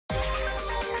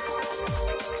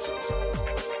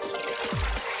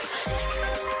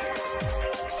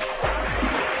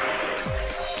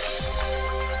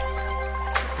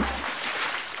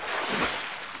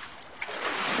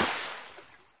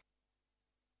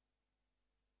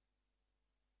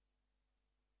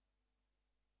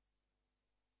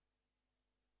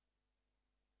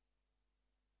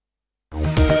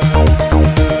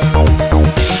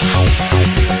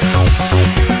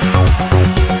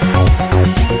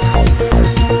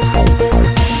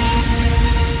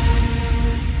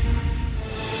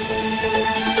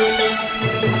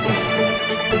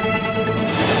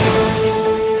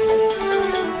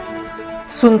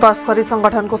सुन तस्करी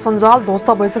संगठनको सञ्जाल ध्वस्त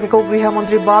भइसकेको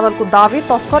गृहमन्त्री बादलको दावी,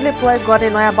 तस्करले प्रयोग गर्ने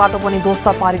नयाँ बाटो पनि ध्वस्त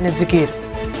पारिने जिकिर।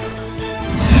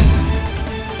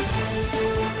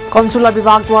 कन्सुलर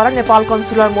विभागद्वारा नेपाल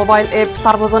कन्सुलर मोबाइल एप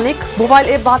सार्वजनिक, मोबाइल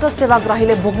एपबाट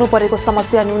सेवाग्राहीले भोग्नु परेको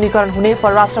समस्या न्यूनीकरण हुने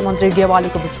परराष्ट्र मन्त्री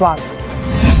गेवालीको विश्वास।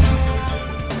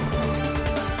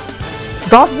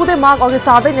 10 बुँदे माग अघि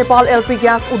सार्दै नेपाल एलपी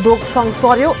ग्यास उद्योग संघ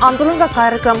सर्यो, आन्दोलनका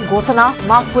कार्यक्रम घोषणा,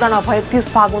 माग पूरा नभए 30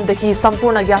 फागुनदेखि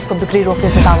सम्पूर्ण ग्यासको बिक्री रोक्ने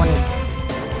चेतावनी।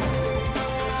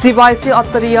 सीवाईसी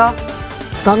अत्तरीय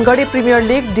धनगढी प्रिमियर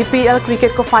लिग डीपीएल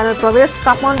क्रिकेटको फाइनल प्रवेश,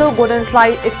 काठमाडौँ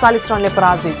गोल्डेन्सलाई 41 रनले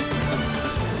पराजित।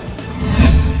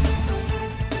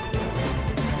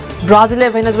 ब्राजिलले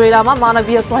भेनेजुएलामा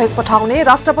मानवीय सहयोग पठाउने,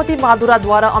 राष्ट्रपति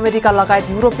मादुराद्वारा अमेरिका लगायत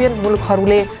युरोपियन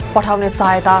मुलुकहरूले पठाउने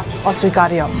सहायता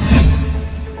अस्वीकार्य।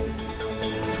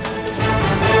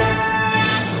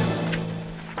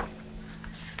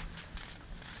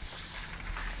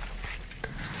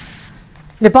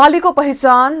 नेपालीको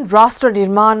पहिचान राष्ट्र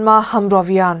निर्माणमा हाम्रो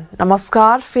अभियान।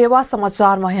 नमस्कार, फेवा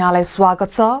समाचारमा यहाँलाई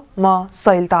स्वागत छ। म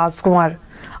सैलताज कुंवर।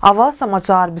 अब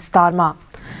समाचार विस्तारमा।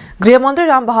 गृहमन्त्री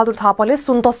रामबहादुर थापाले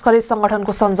सुन तस्करी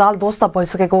संगठनको सञ्जाल ध्वस्त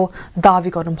भइसकेको दावी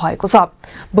गर्नुभएको छ।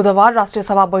 बुधबार राष्ट्रिय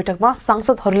सभा बैठकमा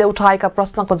सांसदहरूले उठाएका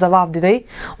प्रश्नको जवाब दिँदै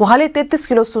उहाँले 33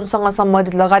 किलो सुनसँग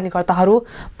सम्बन्धित लगानीकर्ताहरू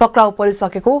पक्राउ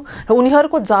परिसकेको र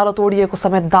उनीहरूको जालो तोडिएको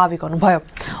समेत दावी गर्नुभयो।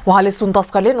 उहाँले सुन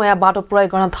तस्करले नयाँ बाटो प्रयोग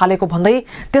गर्न थालेको भन्दै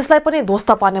त्यसलाई पनि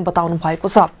ध्वस्त पार्ने बताउनु भएको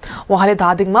छ। उहाँले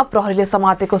धादिङमा प्रहरीले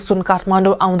समातेको सुन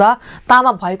काठमाडौँ आउँदा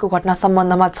तामा भएको घटना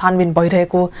सम्बन्धमा छानबिन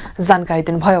भइरहेको जानकारी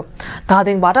दिनुभयो।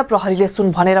 धादिङबाट प्रहरीले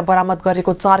सुन भनेर बरामद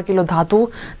गरेको 4 किलो धातु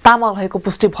तामा रहेको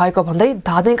पुष्टि भएको भन्दै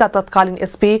धादिङका तत्कालीन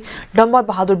एसपी डम्बर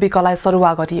बहादुर विकलाई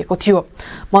सरुवा गरिएको थियो।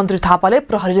 मन्त्री थापाले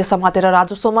प्रहरीले समातेर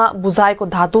राजस्वमा बुझाएको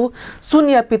धातु सुन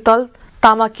या पित्तल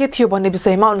तामा के थियो भन्ने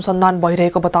विषयमा अनुसन्धान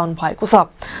भइरहेको बताउनु भएको छ।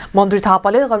 मन्त्री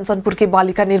थापाले कञ्चनपुरकी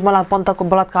बालिका निर्मला पन्तको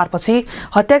बलात्कारपछि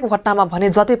हत्याको घटनामा भने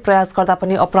जति प्रयास गर्दा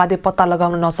पनि अपराधी पत्ता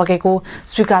लगाउन नसकेको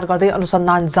स्वीकार गर्दै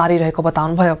अनुसन्धान जारी रहेको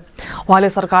बताउनुभयो। उहाँले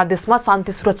सरकार देशमा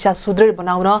शान्ति सुरक्षा सुदृढ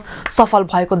बनाउन सफल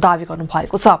भएको दावी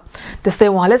गर्नुभएको छ। त्यस्तै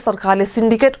उहाँले सरकारले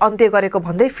सिन्डिकेट अन्त्य गरेको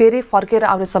भन्दै फेरि फर्केर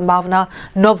आउने सम्भावना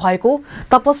नभएको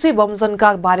तपस्वी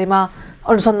बमजनका बारेमा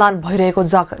अनुसन्धान भइरहेको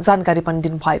जानकारी पनि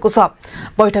दिनुभएको छ।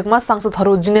 बैठकमा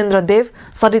सांसदहरू जिनेन्द्र देव,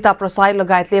 सरिता प्रसाई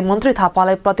लगायतले मन्त्री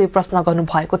थापालाई प्रति प्रश्न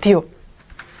गर्नुभएको थियो।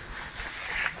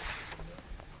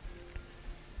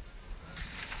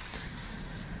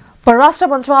 परराष्ट्र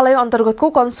मन्त्रालय अन्तर्गतको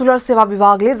कन्सुलर सेवा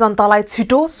विभागले जनतालाई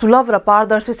छिटो, सुलभ र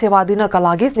पारदर्शी सेवा दिनका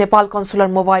लागि नेपाल कन्सुलर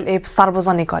मोबाइल एप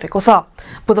सार्वजनिक गरेको छ।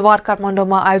 बुधबार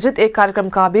काठमाडौँमा आयोजित एक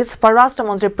कार्यक्रमका बीच परराष्ट्र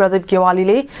मन्त्री प्रदीप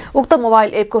गेवालीले उक्त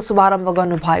मोबाइल एपको शुभारम्भ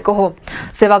गर्नुभएको हो।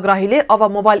 सेवाग्राहीले अब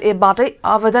मोबाइल एपबाटै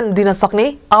आवेदन दिन सक्ने,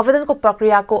 आवेदनको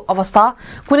प्रक्रियाको अवस्था,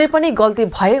 कुनै पनि गल्ती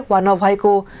भए वा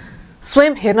नभएको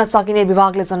स्वयं हेर्न सकिने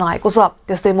विभागले जनाएको छ।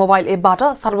 त्यस्तै मोबाइल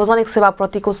एपबाट सार्वजनिक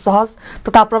सेवाप्रतिको सहज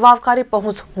तथा प्रभावकारी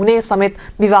पहुँच हुने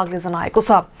समेत विभागले जनाएको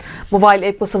छ। मोबाइल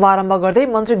एपको शुभारम्भ गर्दै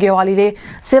मन्त्री गेवालीले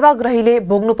सेवाग्राहीले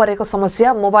भोग्नु परेको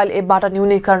समस्या मोबाइल एपबाट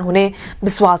न्यूनीकरण हुने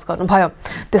विश्वास गर्नुभयो।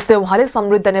 त्यस्तै उहाँले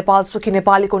समृद्ध नेपाल सुखी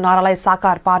नेपालीको नारालाई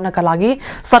साकार पार्नका लागि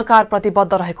सरकार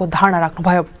प्रतिबद्ध रहेको धारणा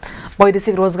राख्नुभयो।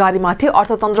 वैदेशिक रोजगारीमाथि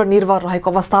अर्थतन्त्र निर्भर रहेको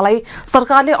अवस्थालाई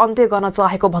सरकारले अन्त्य गर्न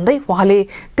चाहेको भन्दै उहाँले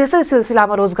त्यसै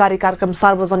सिलसिलामा रोजगारी कार्यक्रम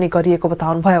सार्वजनिक गरिएको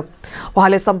बताउनुभयो।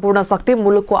 उहाँले सम्पूर्ण शक्ति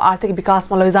मुलुकको आर्थिक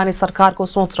विकासमा लैजाने सरकारको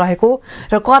सोच रहेको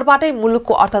र करबाटै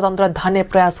मुलुकको अर्थतन्त्र धान्ने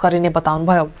प्रयास गरिने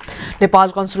बताउनुभयो। नेपाल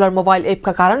कन्सुलर मोबाइल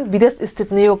एपका कारण विदेश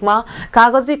स्थित नियोगमा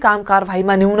कागजी काम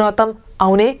कारबाहीमा न्यूनतम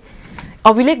आउने,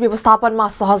 अभिलेख व्यवस्थापनमा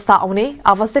सहजता आउने,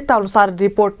 आवश्यकता अनुसार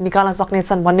रिपोर्ट निकाल्न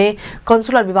सक्नेछन् भन्ने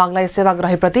कन्सुलर विभागलाई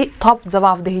सेवाग्राहीप्रति थप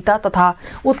जवाबदेहिता तथा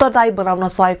उत्तरदायी बनाउन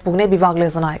सहयोग पुग्ने विभागले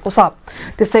जनाएको छ।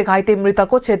 त्यस्तै घाइते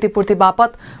मृतकको क्षतिपूर्ति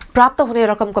बापत प्राप्त हुने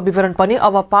रकमको विवरण पनि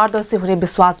अब पारदर्शी हुने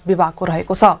विश्वास विभागको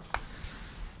रहेको छ।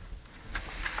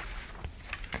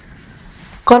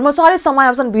 कर्मचारी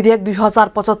समायोजन विधेयक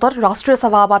 2075 राष्ट्रिय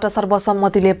सभाबाट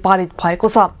सर्वसम्मतिले पारित भएको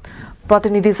छ।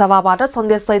 प्रतिनिधि सभाबाट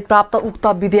सन्देशसहित प्राप्त उक्त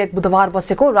विधेयक बुधबार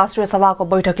बसेको राष्ट्रिय सभाको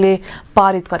बैठकले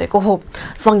पारित गरेको हो।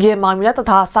 संघीय मामिला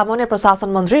तथा सामान्य प्रशासन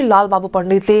मन्त्री लालबाबु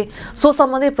पण्डितले सो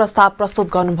सम्बन्धी प्रस्ताव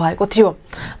प्रस्तुत गर्नुभएको थियो।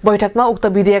 बैठकमा उक्त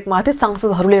विधेयकमाथि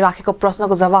सांसदहरूले राखेको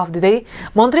प्रश्नको जवाब दिँदै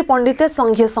मन्त्री पण्डितले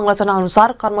संघीय संरचना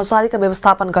अनुसार कर्मचारीका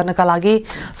व्यवस्थापन गर्नका लागि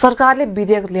सरकारले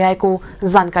विधेयक ल्याएको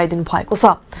जानकारी दिनुभएको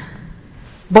छ।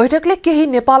 बैठकले केही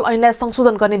नेपाल ऐनलाई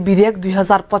संशोधन गर्ने विधेयक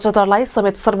 2075 लाई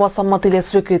समेत सर्वसम्मतिले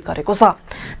स्वीकृत गरेको छ।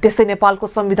 त्यस्तै नेपालको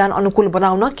संविधान अनुकूल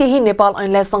बनाउन केही नेपाल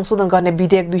ऐनलाई संशोधन गर्ने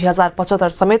विधेयक 2075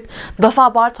 समेत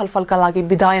दफावार छलफलका लागि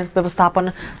विधायन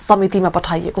व्यवस्थापन समितिमा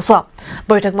पठाइएको छ।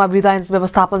 बैठकमा विधायन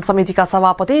व्यवस्थापन समितिका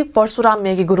सभापति परशुराम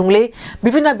मेगी गुरुङले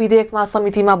विभिन्न विधेयकमा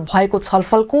समितिमा भएको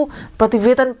छलफलको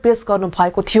प्रतिवेदन पेश गर्नु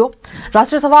भएको थियो।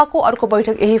 राष्ट्रिय सभाको अर्को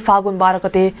बैठक यही फागुन 12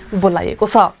 गते बोलाइएको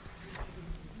छ।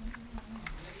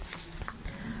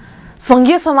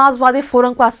 संघीय समाजवादी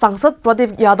फोरमका सांसद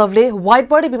प्रदीप यादवले व्हाइट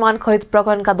बडी विमान खरिद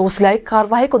प्रकरणका दोषीलाई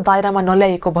कारबाहीको दायरामा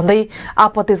नल्याएको भन्दै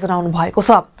आपत्ति जनाउनु भएको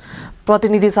छ।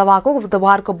 प्रतिनिधि सभाको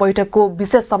बुधबारको बैठकको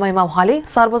विशेष समयमा उहाँले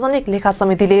सार्वजनिक लेखा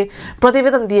समितिले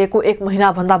प्रतिवेदन दिएको 1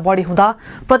 महिना भन्दा बढी हुँदा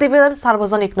प्रतिवेदन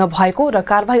सार्वजनिक नभएको र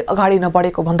कारबाही अगाडि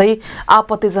नबढेको भन्दै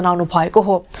आपत्ति जनाउनु भएको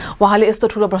हो। उहाँले यस्तो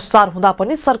ठूलो भ्रष्टाचार हुँदा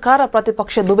पनि सरकार र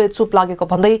प्रतिपक्ष दुवै चुप लागेको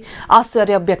भन्दै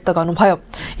आश्चर्य व्यक्त गर्नुभयो।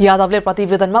 यादवले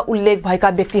प्रतिवेदनमा उल्लेख भएका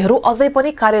व्यक्तिहरू अझै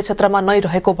पनि कार्यक्षेत्रमा नै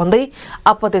रहेको भन्दै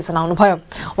आपत्ति जनाउनुभयो।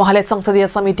 उहाँले संसदीय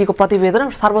समितिको प्रतिवेदन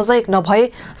सार्वजनिक नभए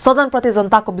सदनप्रति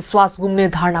जनताको विश्वास गुम्ने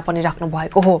धारणा पनि राख्नु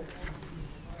भएको हो।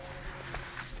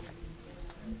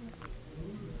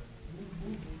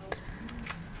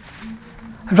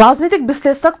 राजनीतिक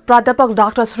विश्लेषक प्राध्यापक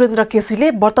डाक्टर सुरेन्द्र केसीले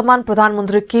वर्तमान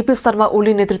प्रधानमन्त्री केपी शर्मा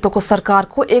ओली नेतृत्वको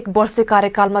सरकारको 1 वर्षे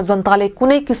कार्यकालमा जनताले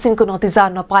कुनै किसिमको नतिजा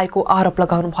नपाएको आरोप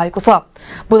लगाउनु भएको छ।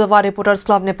 बुधबार रिपोर्टर्स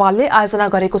क्लब नेपालले आयोजना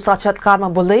गरेको साक्षात्कारमा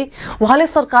बोल्दै उहाँले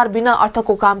सरकार बिना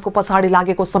अर्थको कामको पछाडि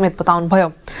लागेको समेत बताउनुभयो।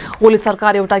 ओली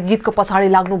सरकार एउटा गीतको पछाडि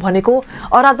लाग्नु भनेको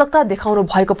अराजकता देखाउनु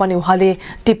भएको पनि उहाँले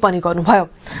टिप्पणी गर्नुभयो।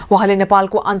 उहाँले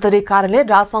नेपालको आन्तरिक कारणले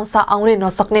राज संस्था आउनै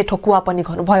नसक्ने ठोकुवा पनि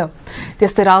गर्नुभयो।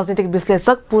 त्यस्तै राजनीतिक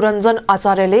विश्लेषक पुरञ्जन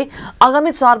आचार्यले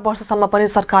आगामी 4 वर्षसम्म पनि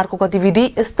सरकारको गतिविधि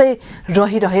यस्तै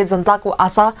रहिरहे जनताको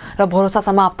आशा र भरोसा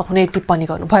समाप्त हुने टिप्पणी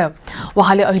गर्नुभयो।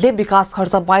 उहाँले अहिले विकास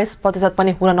खर्च 22%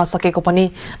 पनि हुन नसकेको पनि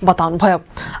बताउनुभयो।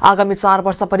 आगामी 4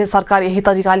 वर्ष पनि सरकार यही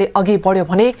तरिकाले अघि बढ्यो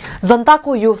भने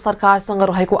जनताको यो सरकारसँग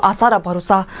रहेको आशा र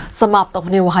भरोसा समाप्त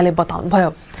हुने उहाँले बताउनुभयो।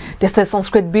 त्यस्तै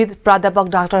संस्कृतविद प्राध्यापक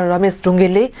डाक्टर रमेश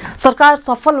ढुङ्गेलले सरकार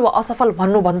सफल वा असफल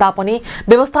भन्नुभन्दा पनि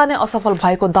व्यवस्था नै असफल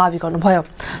भएको दावी गर्नुभयो।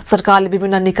 सरकारले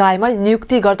विभिन्न निकायमा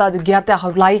नियुक्ति गर्दा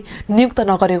ज्ञाताहरूलाई नियुक्त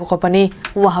नगरेको पनि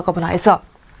उहाँको भनाइ छ।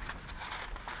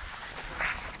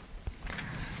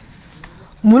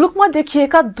 मुलुकमा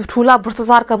देखिएका ठूला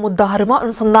भ्रष्टाचारका मुद्दाहरूमा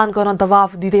अनुसन्धान गर्न दबाव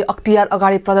दिँदै अख्तियार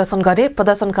अगाडि प्रदर्शन गरे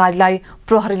प्रदर्शनकारीलाई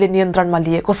प्रहरीले नियन्त्रणमा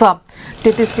लिएको छ।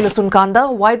 33 किलो सुनकाण्ड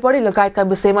व्हाइट बडी लगायतका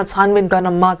विषयमा छानबिन गर्न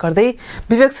माग गर्दै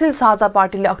विवेकशील साझा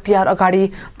पार्टीले अख्तियार अगाडि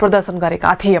प्रदर्शन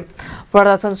गरेका थिए।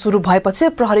 प्रदर्शन सुरु भएपछि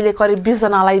प्रहरीले करिब 20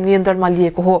 जनालाई नियन्त्रणमा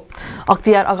लिएको हो।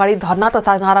 अख्तियार अगाडि धरना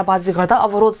तथा नाराबाजी गर्दा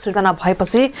अवरोध सिर्जना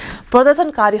भएपछि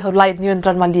प्रदर्शनकारीहरूलाई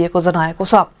नियन्त्रणमा लिएको जनाएको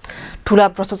छ। ठूला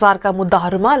भ्रष्टाचारका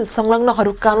मुद्दाहरूमा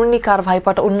संलग्नहरू कानूनी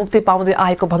कारबाहीबाट उन्मुक्ति पाउँदै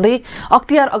आएको भन्दै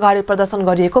अख्तियार अगाडि प्रदर्शन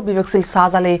गरिएको विवेकशील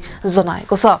साझाले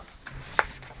जनाएको छ।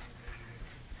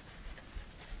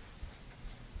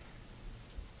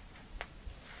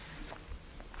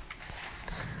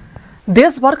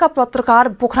 देशभरका पत्रकार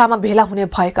पोखरामा भेला हुने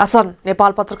भएका छन्।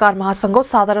 नेपाल पत्रकार महासंघको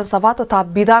साधारण सभा तथा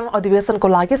विधान अधिवेशनको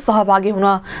लागि सहभागी हुन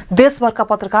देशभरका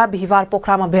पत्रकार बिहीबार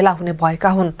पोखरामा भेला हुने भएका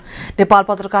हुन्। नेपाल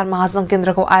पत्रकार महासंघ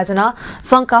केन्द्रको आयोजना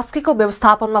संघ कास्कीको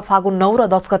व्यवस्थापनमा फागुन 9 र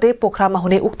 10 गते पोखरामा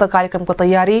हुने उक्त कार्यक्रमको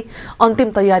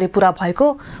अन्तिम तयारी पूरा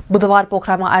भएको बुधबार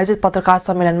पोखरामा आयोजित पत्रकार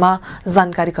सम्मेलनमा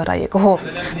जानकारी गराइएको हो।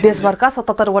 देशभरका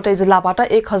 77 वटै जिल्लाबाट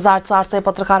 1400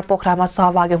 पत्रकार पोखरामा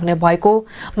सहभागी हुने भएको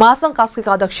महासंघ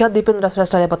कास्कीका अध्यक्ष दिपेन्द्र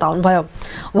श्रेष्ठले बताउनुभयो।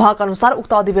 उहाँका अनुसार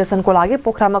उक्त अधिवेशनको लागि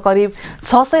पोखरामा करिब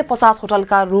 650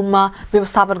 होटलका रुममा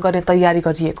व्यवस्थापन गर्ने तयारी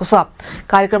गरिएको छ।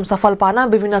 कार्यक्रम सफल पार्न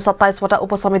विभिन्न 27 वटा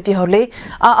उपसमितिहरूले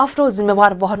आफ्नो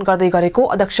जिम्मेवार वहन गर्दै गरेको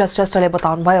अध्यक्ष श्रेष्ठले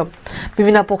बताउनुभयो।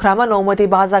 विभिन्न पोखरामा नौमती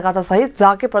बाजा गाजा सहित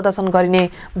झाँके प्रदर्शन गरिने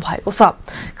भएको छ।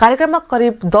 कार्यक्रममा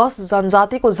करिब 10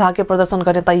 जनजातिको झाँके प्रदर्शन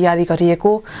गर्ने तयारी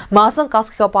गरिएको महासंघ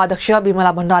कास्कीका उपाध्यक्ष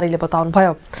विमला भण्डारीले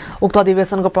बताउनुभयो। उक्त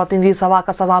अधिवेशनको प्रतिनिधि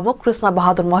सभाका सभामुख कृष्ण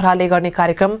बहादुर महराले गर्ने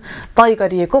कार्यक्रम तय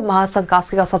गरिएको महासंघ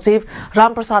कास्कीका सचिव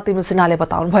रामप्रसाद तिमिसिनाले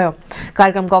बताउनुभयो।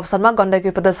 कार्यक्रमको अवसरमा गण्डकी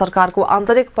प्रदेश सरकारको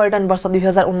आन्तरिक पर्यटन वर्ष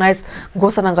 2019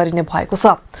 घोषणा गरिने भएको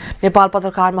छ। नेपाल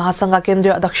पत्रकार महासंघका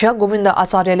केन्द्रीय अध्यक्ष गोविन्द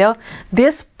आचार्यले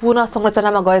देश पुनः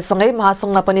संरचनामा गएसँगै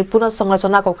महासंघमा पनि पुनः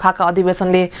संरचनाको खाका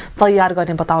अधिवेशनले तयार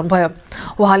गर्ने बताउनुभयो।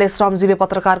 उहाँले श्रमजीवी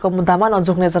पत्रकारको मुद्दामा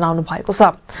नझुक्ने जनाउनु भएको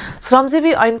छ।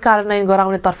 श्रमजीवी ऐन कार्यान्वयन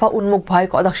गराउनेतर्फ उन्मुख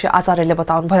भएको अध्यक्ष आचार्यले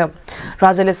बताउनुभयो।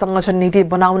 राज्यले संरक्षण नीति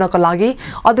बनाउनका लागि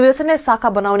अधिवेशनले शाखा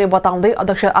बनाउने बताउँदै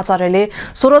अध्यक्ष आचार्यले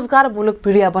स्वरोजगार मुलुक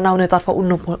मीडिया बनाउनेतर्फ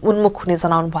उन्मुख हुने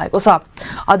जनाउनु भएको छ।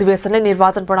 अधिवेशनले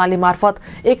निर्वाचन प्रणाली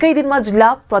मार्फत एकै दिनमा जिल्ला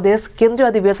प्रदेश केन्द्रीय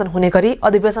अधिवेशन हुने गरी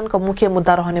अधिवेशनको मुख्य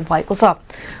मुद्दा रहने भएको छ।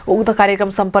 उक्त कार्यक्रम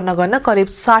सम्पन्न गर्न करिब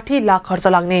 60 लाख खर्च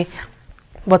लाग्ने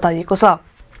बताइएको छ।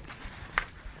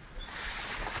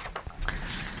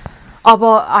 अब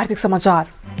आर्थिक समाचार।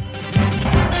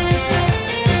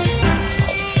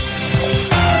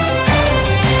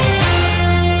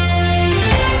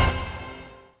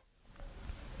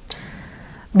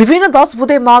 विभिन्न 10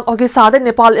 बुँदे माग अघि सार्दै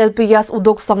नेपाल एलपी ग्यास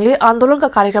उद्योग संघले आन्दोलनका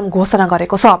कार्यक्रम घोषणा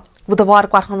गरेको छ। बुधबार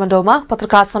काठमाडौँमा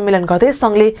पत्रकार सम्मेलन गर्दै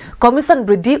संघले कमिसन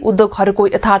वृद्धि, उद्योगहरूको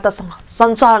यथार्थ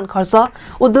सञ्चालन खर्च,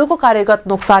 उद्योगको कार्यगत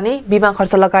नोक्सानी, बीमा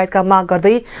खर्च लगायतका माग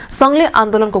गर्दै संघले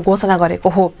आन्दोलनको घोषणा गरेको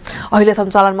हो। अहिले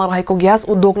सञ्चालनमा रहेको ग्यास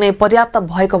उद्योग नै पर्याप्त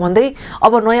भएको भन्दै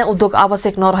अब नयाँ उद्योग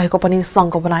आवश्यक नरहेको पनि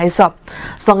संघको भनाइ छ।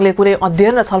 संघले कुनै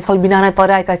अध्ययन र छलफल बिना नै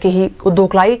तराईका केही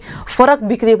उद्योगलाई फरक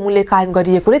बिक्री मूल्य कायम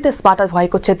गरिएकोले त्यसबाट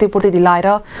भएको क्षतिपूर्ति दिलाएर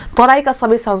तराईका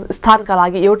सबै स्थानका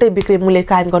लागि एउटै बिक्री मूल्य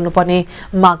कायम गर्नुपर्ने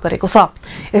माग गरेको छ।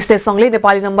 यस्तै संघले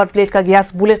नेपाली नम्बर प्लेटका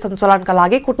ग्यास बुलेट सञ्चालनका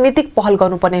लागि कूटनीतिक पहल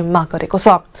गर्नुपर्ने माग गरेको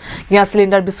छ। ग्यास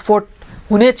सिलिन्डर विस्फोट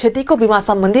हुने क्षतिको बीमा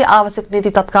सम्बन्धी आवश्यक नीति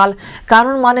तत्काल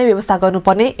कानूनमा नै व्यवस्था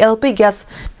गर्नुपर्ने, एलपी ग्यास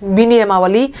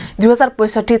विनियमावली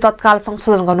 2065 तत्काल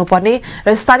संशोधन गर्नुपर्ने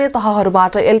र स्थानीय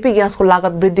तहहरूबाट एलपी ग्यासको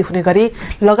लागत वृद्धि हुने गरी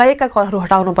लगाएका करहरू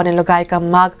हटाउनुपर्ने लगायतका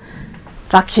माग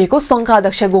राखिएको संघका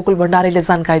अध्यक्ष गोकुल भण्डारीले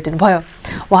जानकारी दिनुभयो।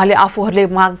 उहाँले आफूहरूले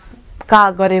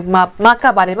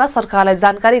मागका बारेमा सरकारलाई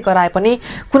जानकारी गराए पनि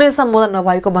कुनै सम्बोधन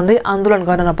नभएको भन्दै आन्दोलन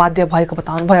गर्न नबाध्य भएको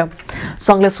बताउनुभयो।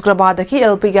 संघले शुक्रबारदेखि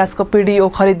एलपी ग्यासको पीडीओ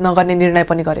खरिद नगर्ने निर्णय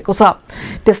पनि गरेको छ।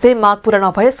 त्यस्तै माग पूरा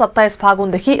नभए 27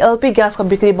 फागुनदेखि एलपी ग्यासको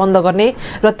बिक्री बन्द गर्ने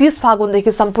र 30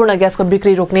 फागुनदेखि सम्पूर्ण ग्यासको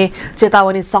बिक्री रोक्ने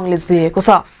चेतावनी संघले दिएको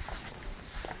छ।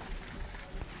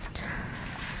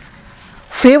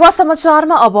 फेवा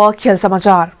समाचारमा अब खेल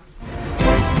समाचार।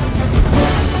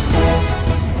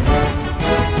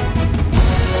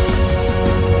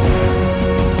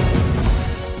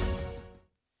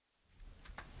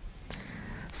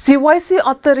 सीवाईसी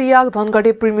Attariya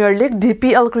Dhangadhi premier league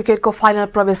DPL क्रिकेटको फाइनल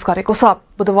प्रवेश गरेको छ।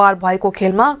 बुधबार भएको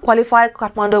खेलमा क्वालिफायर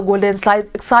काठमाडौँ गोल्डेन्सलाई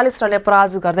 41 रनले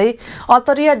पराजित गर्दै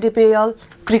अत्तरिया डीपीएल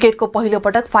क्रिकेटको पहिलो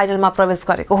पटक फाइनलमा प्रवेश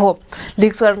गरेको हो।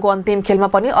 लिग चरणको अन्तिम खेलमा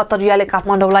पनि अत्तरियाले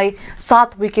काठमाडौँलाई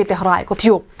 7 विकेटले हराएको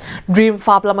थियो। ड्रिम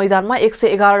फाप्ला मैदानमा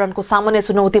 111 रनको सामान्य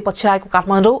चुनौती पछ्याएको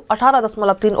काठमाडौँ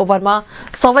 18.3 ओभरमा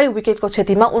सबै विकेटको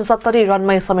क्षतिमा 69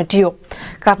 रनमै समेटियो।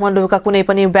 काठमाडौँका कुनै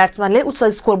पनि ब्याट्सम्यानले उच्च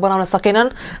स्कोर बनाउन सकेनन्।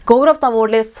 गौरव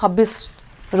तमोरले 26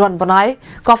 रन बनाए।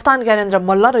 कप्तान ज्ञानेन्द्र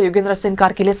मल्ल र योगेन्द्र सिंह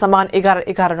कार्कीले समान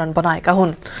 11 रन बनाएका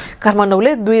हुन्।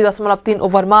 काठमाडौँले 2.3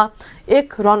 ओभरमा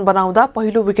 1 रन बनाउँदा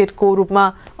पहिलो विकेटको रूपमा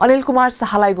अनिल कुमार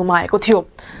शाहलाई गुमाएको थियो।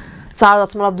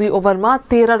 4.2 ओभरमा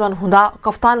 13 रन हुँदा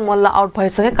कप्तान मल्ल आउट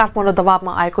भएसँगै काठमाडौँ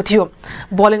दबावमा आएको थियो।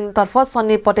 बोलिङतर्फ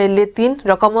सन्नी पटेलले 3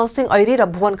 र कमल सिंह ऐरी र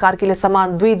भुवन कार्कीले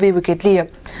समान 2 विकेट लिए।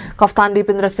 कप्तान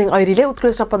दिपेन्द्र सिंह ऐरीले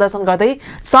उत्कृष्ट प्रदर्शन गर्दै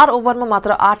 4 ओभरमा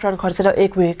मात्र 8 रन खर्चेर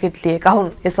 1 विकेट लिएका हुन्।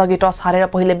 यसअघि टस हारेर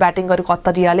पहिले ब्याटिङ गरेको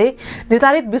अत्तरियाले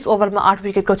निर्धारित 20 ओभरमा 8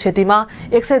 विकेटको क्षतिमा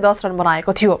 110 रन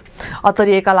बनाएको थियो।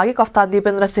 अत्तरियाका लागि कप्तान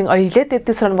दिपेन्द्र सिंह ऐरीले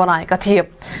 33 रन बनाएका थिए।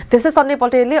 त्यस्तै सन्नी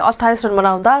पटेलले 28 रन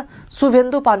बनाउँदा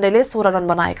शुभेन्दु पाण्डेले 16 रन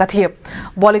बनाएका थिए।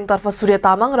 बोलिङतर्फ सूर्य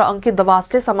तामाङ र अंकित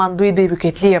दवासले समान 2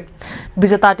 विकेट लिए।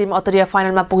 विजेता टिम अत्तरिया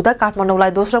फाइनलमा पुग्दा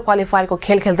काठमाडौँलाई दोस्रो क्वालिफायरको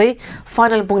खेल खेल्दै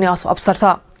फाइनल पुग्ने अवसर छ।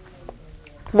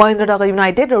 महेन्द्रनगर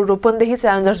युनाइटेड र रूपन्देही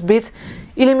च्यालेन्जर्स बीच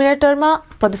इलिमिनेटरमा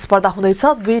प्रतिस्पर्धा हुँदैछ।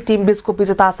 दुई टिम बीचको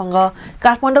विजेतासँग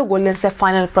काठमाडौँ गोल्डेन्सले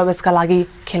फाइनल प्रवेशका लागि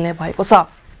खेल्ने भएको छ।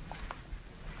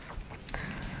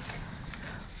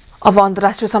 अब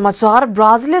अन्तर्राष्ट्रिय समाचार।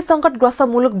 ब्राजिलले संकटग्रस्त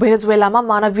मुलुक भेनेजुएलामा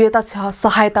मानवीयता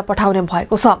सहायता पठाउने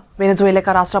भएको छ।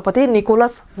 भेनेजुएलाका राष्ट्रपति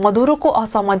निकोलस मदुरोको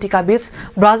असहमतिका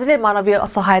बीच ब्राजिलले मानवीय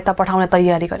सहायता पठाउने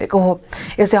तयारी गरेको हो।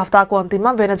 यसै हप्ताको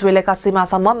अन्तिममा भेनेजुएलाका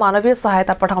सीमासम्म मानवीय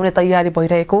सहायता पठाउने तयारी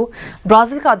भइरहेको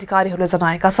ब्राजिलका अधिकारीहरूले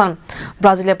जनाएका छन्।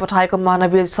 ब्राजिलले पठाएको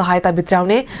मानवीय सहायता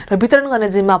भित्राउने र वितरण गर्ने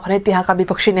जिम्मा भने त्यहाँका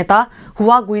विपक्षी नेता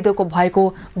हुवा गुइदोको भएको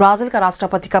ब्राजिलका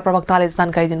राष्ट्रपतिका प्रवक्ताले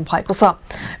जानकारी दिनुभएको छ।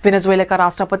 भेनेजुएलाका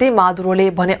राष्ट्रपति मादुरोले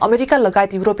भने अमेरिका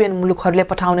लगायत युरोपियन मुलुकहरूले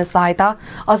पठाउने सहायता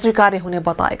अस्वीकार्य हुने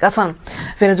बताएका छन्।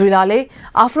 भेनेजुएलाले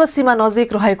आफ्नो सीमा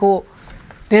नजिक रहेको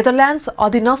नेदरल्यान्ड्स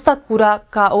अधीनस्थ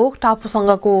कुराकाओ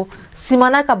टापुसँगको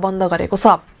सिमानाका बन्द गरेको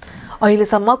छ।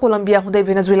 अहिलेसम्म कोलम्बिया हुँदै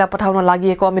भेनेजुएला पठाउन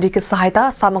लागि अमेरिकी सहायता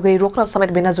सामग्री रोक्न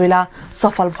समेत भेनेजुएला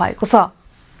सफल भएको छ।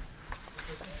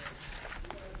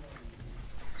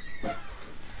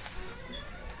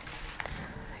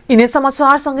 यिनै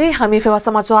समाचारसँगै हामी फेवा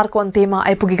समाचारको अन्त्यमा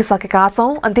आइपुगिसकेका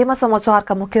छौं। अन्त्यमा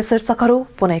समाचारका मुख्य शीर्षकहरू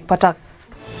पुनः एकपटक।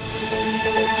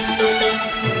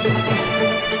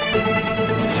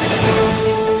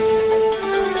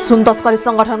 सुन तस्करी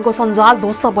संगठनको सञ्जाल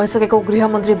ध्वस्त भइसकेको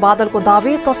गृहमन्त्री बादलको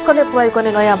दावी। तस्करले प्रयोग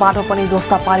गर्ने नयाँ बाटो पनि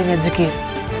ध्वस्त पारिने जिकिर।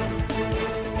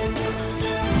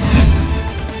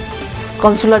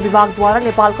 कन्सुलर विभागद्वारा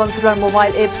नेपाल कन्सुलर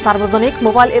मोबाइल एप सार्वजनिक।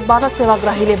 मोबाइल एपबाट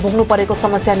सेवाग्राहीले भोग्नु परेको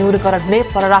समस्या निवारण हुने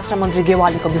परराष्ट्र मन्त्री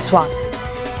गेवालीको विश्वास।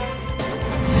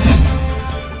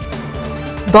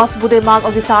 10 बुँदे माग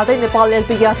अघि सार्दै नेपाल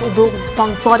एलपी ग्यास उद्योग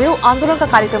संघ सर्यो। आन्दोलनका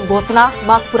कार्यक्रम घोषणा।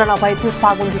 माग पूरा नभए 30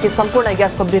 फागुनदेखि सम्पूर्ण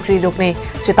ग्यासको बिक्री रोक्ने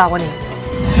चेतावनी।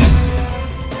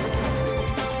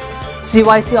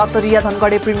 सीवाईसी Attariya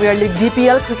Dhangadhi premier league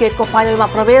DPL क्रिकेटको फाइनलमा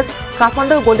प्रवेश।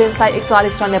 काठमाडौँ गोल्डेन्सलाई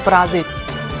 41 रनले पराजित।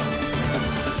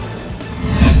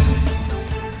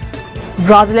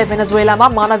 ब्राजिलले भेनेजुएलामा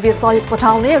मानवीय सहयोग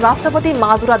पठाउने। राष्ट्रपति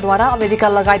माजुराद्वारा अमेरिका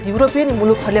लगायत युरोपियन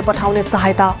मुलुकहरूले पठाउने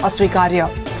सहायता अस्वीकार्य।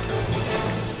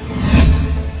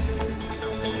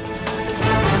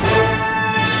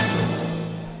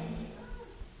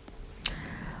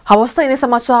 हवस् त यिनै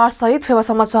समाचार सहित फेवा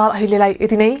समाचार अहिलेलाई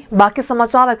यति नै। बाँकी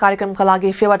समाचार र कार्यक्रमका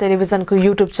लागि फेवा टेलिभिजनको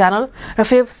युट्युब च्यानल र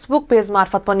फेसबुक पेज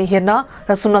मार्फत पनि हेर्न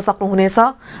र सुन्न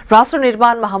सक्नुहुनेछ। राष्ट्र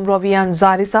निर्माणमा हाम्रो अभियान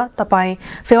जारी छ। तपाईँ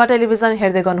फेवा टेलिभिजन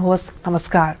हेर्दै गर्नुहोस्।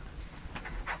 नमस्कार।